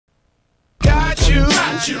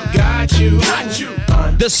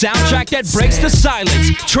The soundtrack that breaks the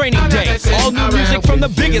silence. Training Day. All new music from the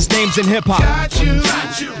biggest names in hip-hop.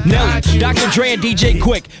 Nelly, Dr. Dre and DJ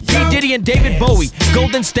Quick, P. Diddy and David Bowie,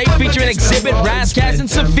 Golden State featuring Exhibit, Razzcast and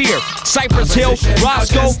Saphir, Cypress Hill,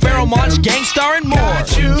 Roscoe, Pharoah Monch, Gangstar and more.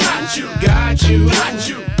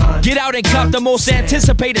 Get out and cop the most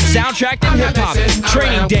anticipated soundtrack in hip-hop.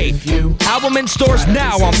 Training Day. Album in stores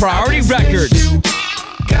now on Priority Records.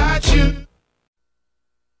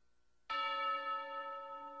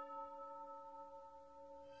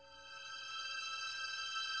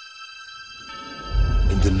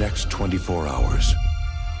 In the next 24 hours,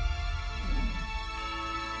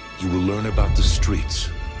 you will learn about the streets,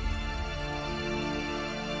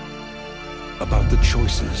 about the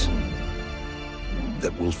choices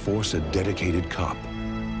that will force a dedicated cop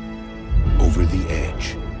over the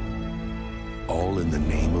edge, all in the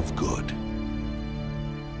name of good.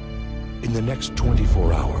 In the next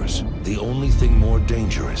 24 hours, the only thing more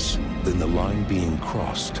dangerous than the line being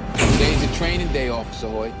crossed. Today's a training day, Officer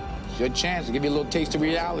Hoyt. It's your chance to give you a little taste of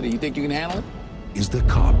reality. You think you can handle it? Is the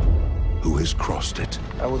cop who has crossed it.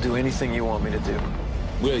 I will do anything you want me to do.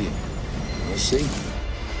 Will you? Let's see.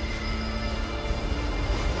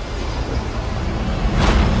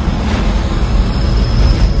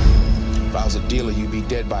 If I was a dealer, you'd be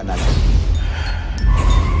dead by now.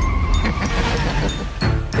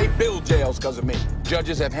 They build jails because of me.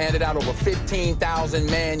 Judges have handed out over 15,000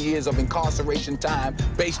 man-years of incarceration time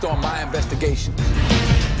based on my investigations.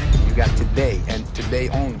 You got today, and today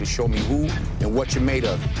only, to show me who and what you're made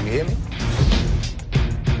of. You hear me?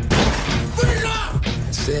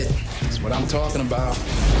 That's it. That's what I'm talking about.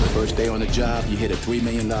 First day on the job, you hit a $3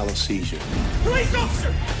 million seizure. Police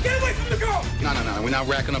officer, get away from the girl! No. We're not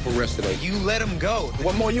racking up arrests today. You let him go.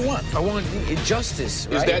 What more you want? I want justice,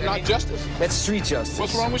 right? Is that not justice? That's street justice.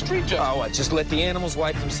 What's wrong with street justice? Oh, what? Just let the animals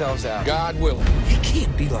wipe themselves out. God willing. It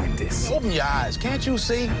can't be like this. Open your eyes. Can't you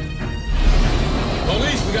see?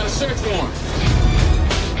 Police, we got a search warrant.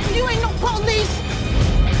 You ain't no police!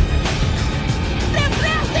 They're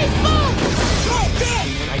these fools!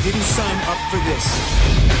 I didn't sign up for this.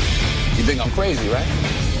 You think I'm crazy, right?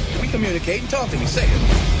 We communicate and talk to me. Say it.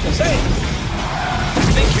 Say it.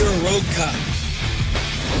 I think you're a rogue cop.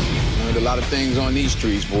 Learned a lot of things on these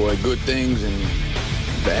streets, boy. Good things and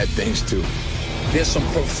bad things, too. There's some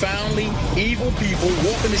profoundly evil people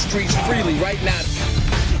walking the streets freely right now.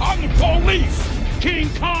 I'm the police! King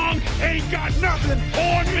Kong ain't got nothing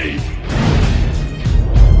on me!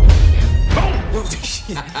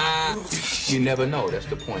 You never know, that's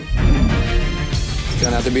the point. It's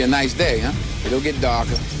gonna have to be a nice day, huh? It'll get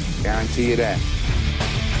darker, guarantee you that.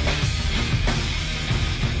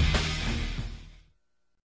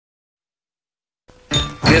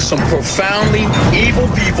 There's some profoundly evil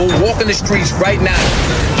people walking the streets right now.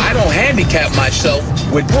 I don't handicap myself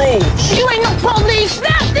with rules. You ain't no police!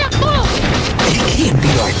 Snap that bull! It can't be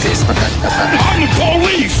like this. I'm the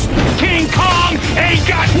police! King Kong ain't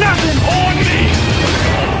got nothing on me!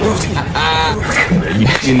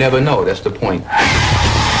 You never know, that's the point.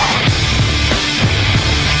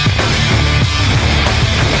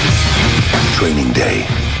 Training Day,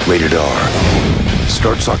 rated R.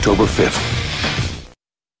 Starts October 5th.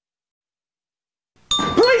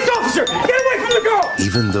 Police officer! Get away from the girl!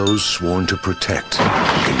 Even those sworn to protect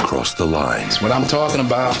can cross the line. That's what I'm talking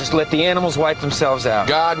about. Just let the animals wipe themselves out.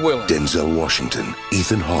 God willing. Denzel Washington,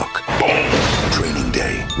 Ethan Hawke. Training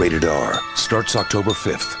Day, rated R. Starts October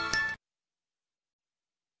 5th.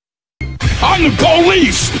 I'm the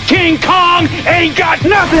police! King Kong ain't got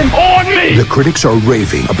nothing on me! The critics are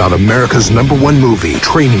raving about America's #1 movie,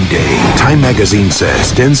 Training Day. Time magazine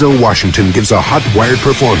says Denzel Washington gives a hot-wired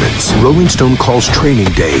performance. Rolling Stone calls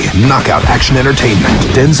Training Day knockout action entertainment.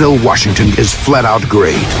 Denzel Washington is flat-out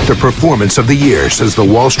great. The performance of the year, says the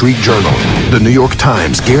Wall Street Journal. The New York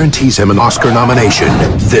Times guarantees him an Oscar nomination.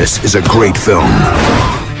 This is a great film.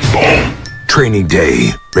 Training Day,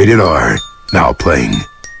 rated R. Now playing.